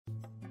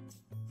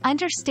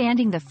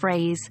Understanding the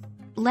phrase,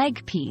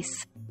 leg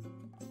piece.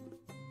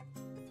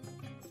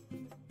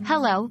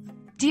 Hello,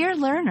 dear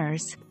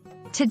learners.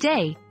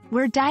 Today,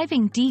 we're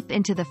diving deep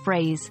into the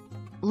phrase,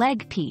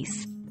 leg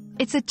piece.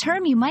 It's a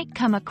term you might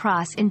come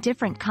across in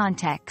different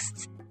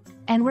contexts,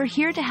 and we're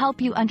here to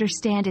help you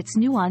understand its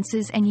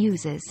nuances and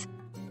uses.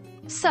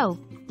 So,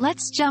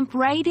 let's jump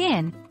right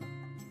in.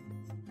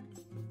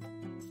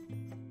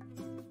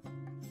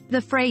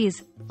 The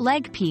phrase,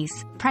 leg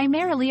piece,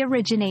 primarily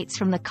originates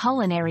from the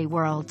culinary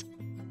world.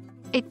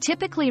 It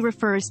typically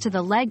refers to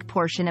the leg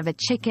portion of a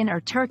chicken or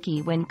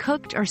turkey when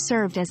cooked or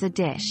served as a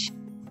dish.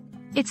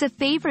 It's a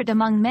favorite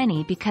among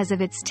many because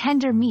of its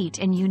tender meat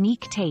and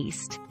unique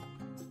taste.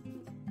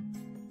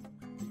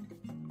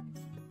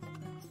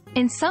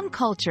 In some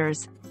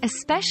cultures,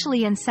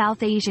 especially in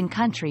South Asian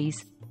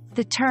countries,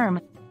 the term,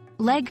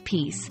 leg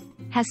piece,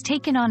 has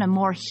taken on a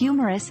more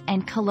humorous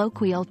and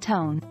colloquial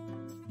tone.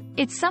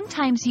 It's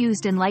sometimes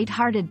used in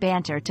light-hearted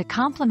banter to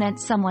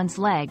compliment someone's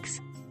legs,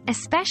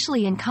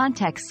 especially in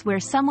contexts where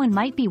someone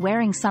might be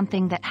wearing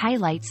something that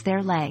highlights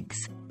their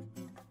legs.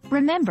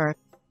 Remember,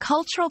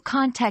 cultural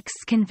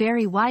contexts can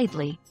vary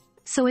widely,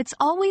 so it's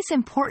always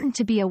important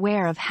to be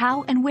aware of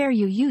how and where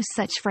you use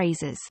such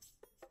phrases.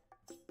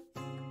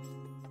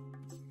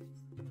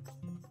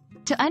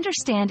 To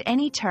understand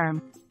any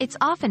term, it's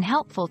often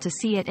helpful to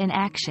see it in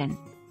action.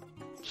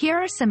 Here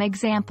are some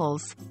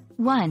examples.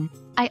 1.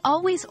 I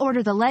always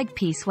order the leg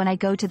piece when I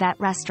go to that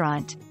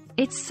restaurant.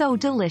 It's so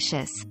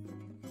delicious.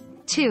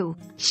 2.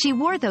 She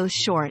wore those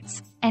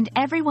shorts, and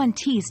everyone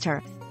teased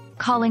her,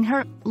 calling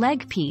her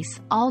leg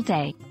piece all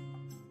day.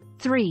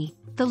 3.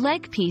 The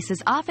leg piece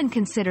is often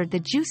considered the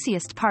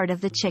juiciest part of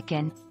the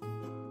chicken.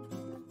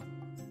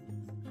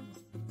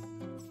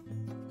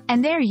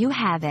 And there you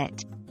have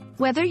it.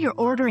 Whether you're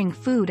ordering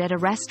food at a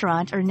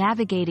restaurant or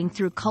navigating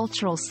through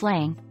cultural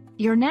slang,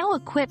 you're now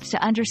equipped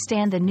to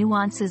understand the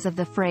nuances of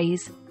the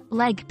phrase,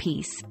 leg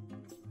piece.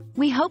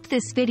 We hope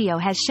this video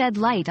has shed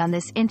light on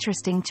this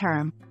interesting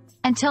term.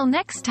 Until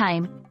next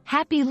time,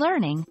 happy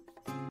learning!